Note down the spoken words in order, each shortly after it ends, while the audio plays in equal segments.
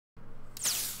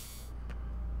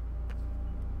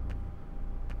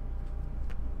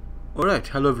Alright,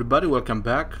 hello everybody, welcome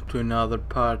back to another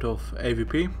part of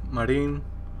AvP, Marine,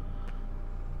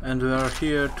 and we are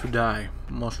here to die,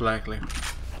 most likely.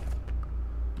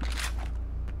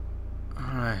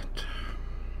 Alright.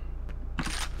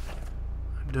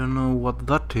 I don't know what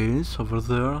that is over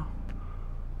there.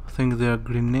 I think they are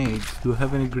grenades. Do you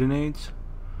have any grenades?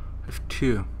 I have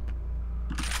 2.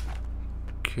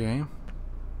 Okay.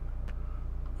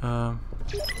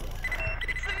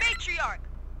 It's the matriarch!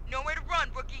 Nowhere to run,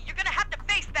 rookie. You're gonna have to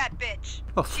face that bitch.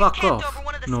 Oh, fuck off. Over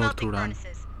one of the Nowhere to smelting run.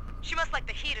 furnaces. She must like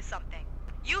the heat or something.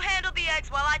 You handle the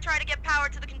eggs while I try to get power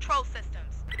to the control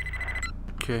systems.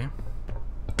 Okay.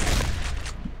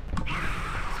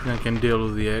 I can deal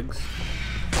with the eggs.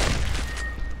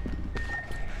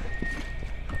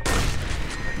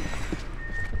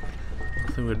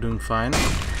 I think we're doing fine.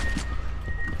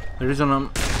 The reason I'm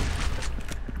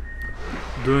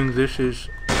doing this is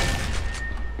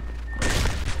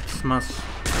it's much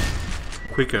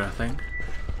quicker, I think.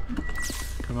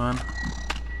 Come on.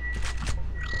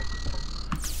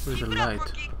 Where's the Keep it up, light?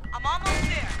 rookie. I'm almost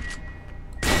there.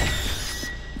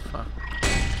 Fuck.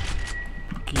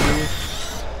 You.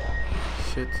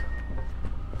 Shit.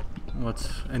 What's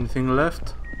anything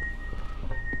left?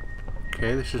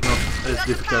 Okay, this is not as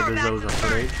difficult as those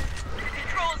afraid. The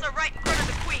controls are right in front of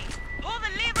the queen. Pull the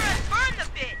lever and burn the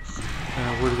bitch.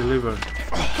 Where's the lever?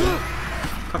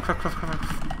 Fuck, fuck, fuck, fuck.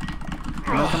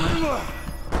 Come on, come on.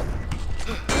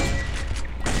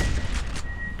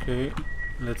 Okay,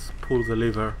 let's pull the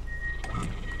lever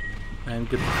and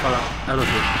get the fuck out of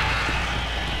here.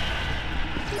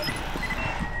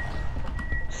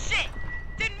 Shit!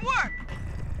 Didn't work!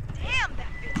 Damn, that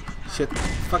bitch is... Shit.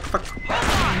 Fuck, fuck. Hold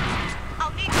on!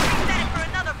 I'll need to reset it for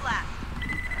another blast.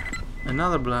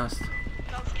 Another blast.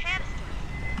 Those canisters.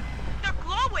 They're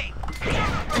glowing!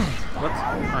 What?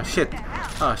 Ah, shit.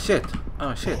 Ah, shit.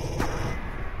 Ah, shit.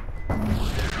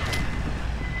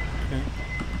 Okay.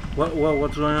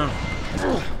 What's going on?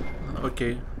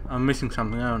 Okay, I'm missing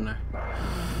something, aren't I?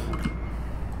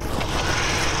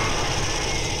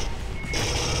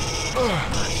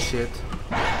 Ah, shit.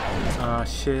 Ah,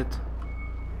 shit.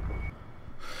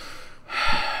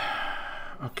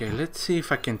 Okay, let's see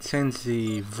if I can change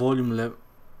the volume level.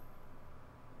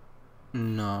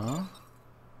 No.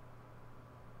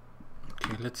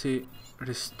 Okay, let's see.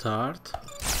 Restart.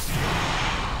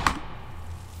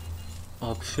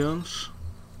 Options.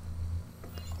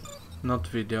 Not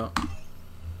video.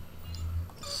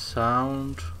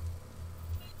 Sound.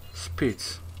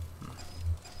 Speech.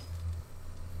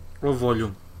 Or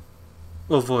volume.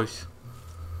 Or voice.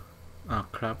 Ah,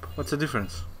 crap. What's the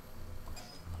difference?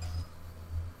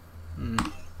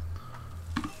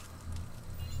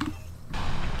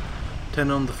 Turn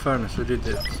on the furnace, we did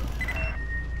it.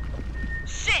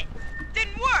 Shit!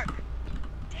 Didn't work!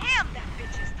 Damn, that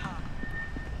bitch is tough.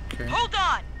 Okay. Hold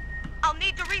on! I'll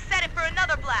need to reset it for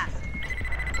another blast.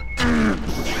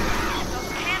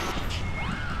 Those canisters.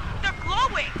 They're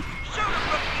glowing! Shoot 'em,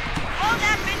 rookie! Blow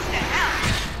that bitch to hell!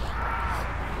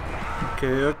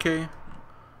 Okay, okay.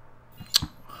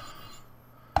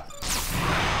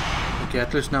 Okay,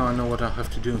 at least now I know what I have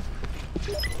to do.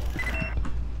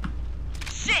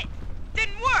 Shit!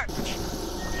 Didn't work!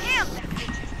 Damn, that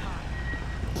bitch is tough.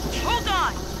 Hold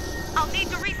on! I'll need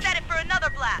to reset it for another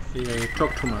blast. Yeah, you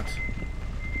talk too much.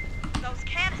 Those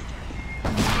canisters.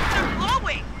 They're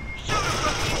glowing! Shoot 'em,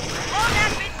 rookie! Blow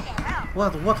that bitch to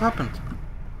hell! What happened?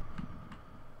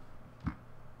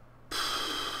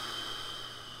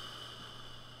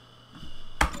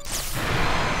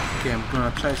 Okay, I'm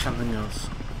gonna try something else.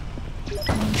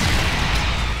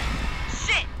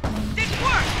 Shit! Didn't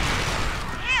work!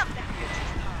 Damn, that bitch is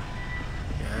tough.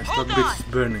 Yeah, Hold that bitch is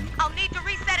on. burning. I'll need to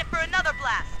reset it for another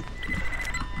blast.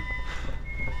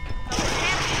 Those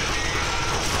canisters.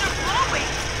 They're glowing!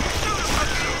 Shoot 'em,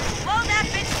 rookie! Blow that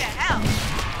bitch to hell!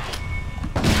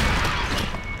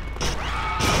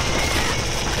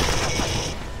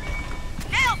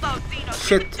 Nail those, Zeno!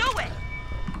 Shit. You can do it!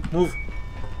 Move.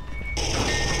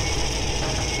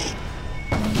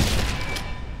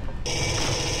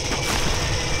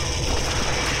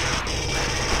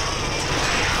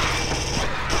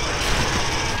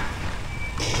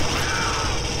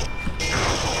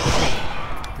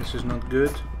 This is not good.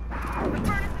 The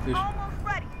furnace is This- almost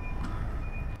ready.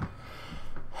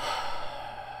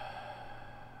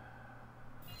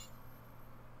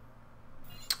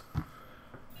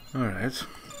 Alright.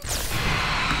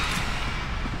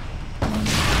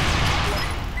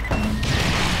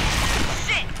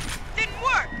 Shit! Didn't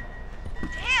work!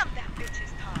 Damn, that bitch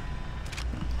is tough.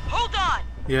 Hold on!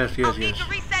 Yes, I'll yes, need yes. to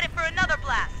reset it for another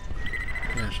blast.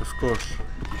 Yes, of course.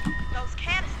 Those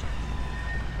canisters.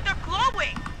 They're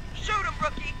glowing! Shoot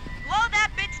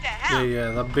Yeah,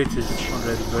 yeah, that bitch is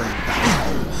already burning.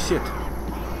 Shit.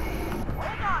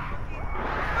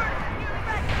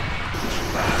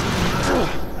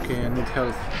 Okay, I need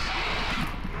help.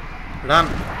 Run!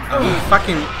 I'm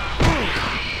fucking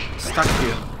stuck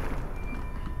here.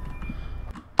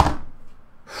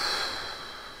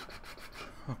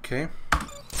 Okay.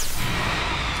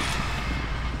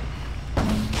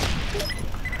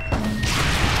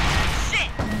 Shit!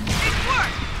 It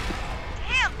worked!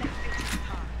 Damn, that bitch is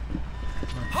hot.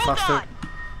 Hold Faster. on!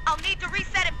 I'll need to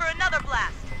reset it for another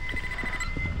blast.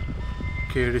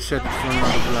 Okay, reset it for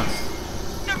another blast.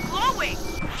 They're glowing!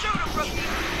 Shoot 'em, rookie!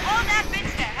 All that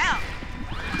bitch to hell!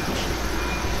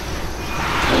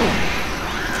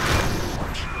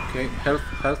 Okay, help,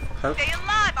 help, help. Stay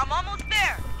alive! I'm almost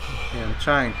there! Yeah, I'm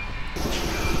trying.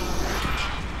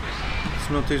 It's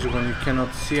not easy when you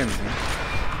cannot see anything.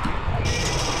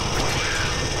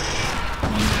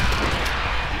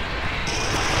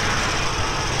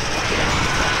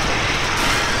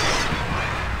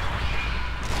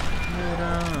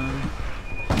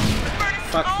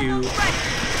 Fuck you.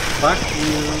 Fuck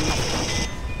you.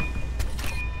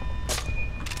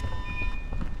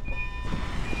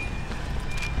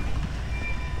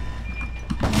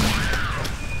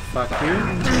 Fuck you.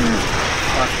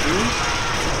 Fuck you.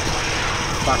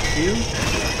 Fuck you.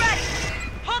 Ready!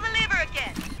 Pull the lever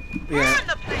again! Yeah. Burn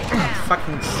the place down!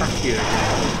 Fucking stuck here.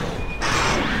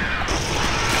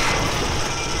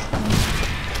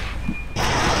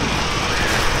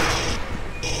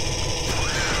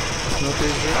 It's not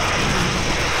easy.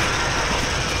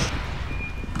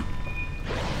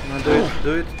 No, do it,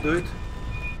 do it, do it.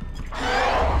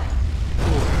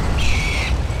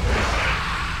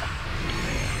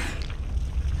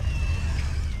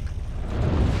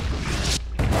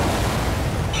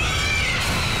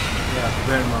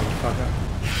 Burn, motherfucker.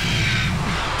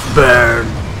 Burn!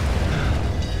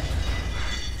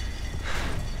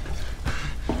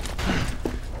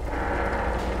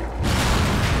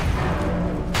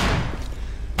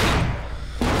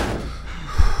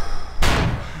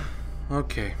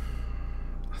 Okay.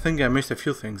 I think I missed a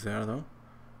few things there, though.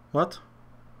 What?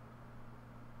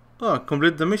 Oh,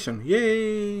 complete the mission.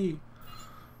 Yay!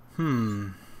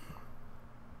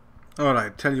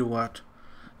 Alright, tell you what.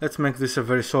 Let's make this a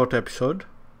very short episode.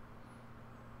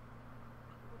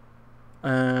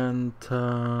 And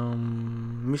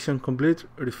mission complete.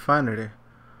 Refinery.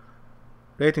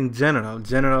 Rating general.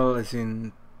 General as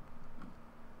in,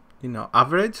 you know,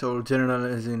 average, or general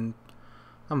as in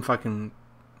I'm fucking,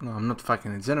 no, I'm not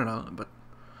fucking in general, but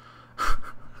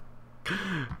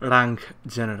rank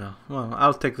general. Well,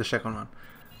 I'll take the second one.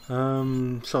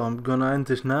 So I'm gonna end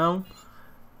this now,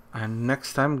 and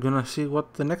next time gonna see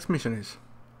what the next mission is.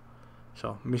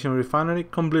 So, mission Refinery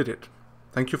completed.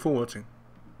 Thank you for watching.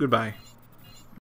 Goodbye.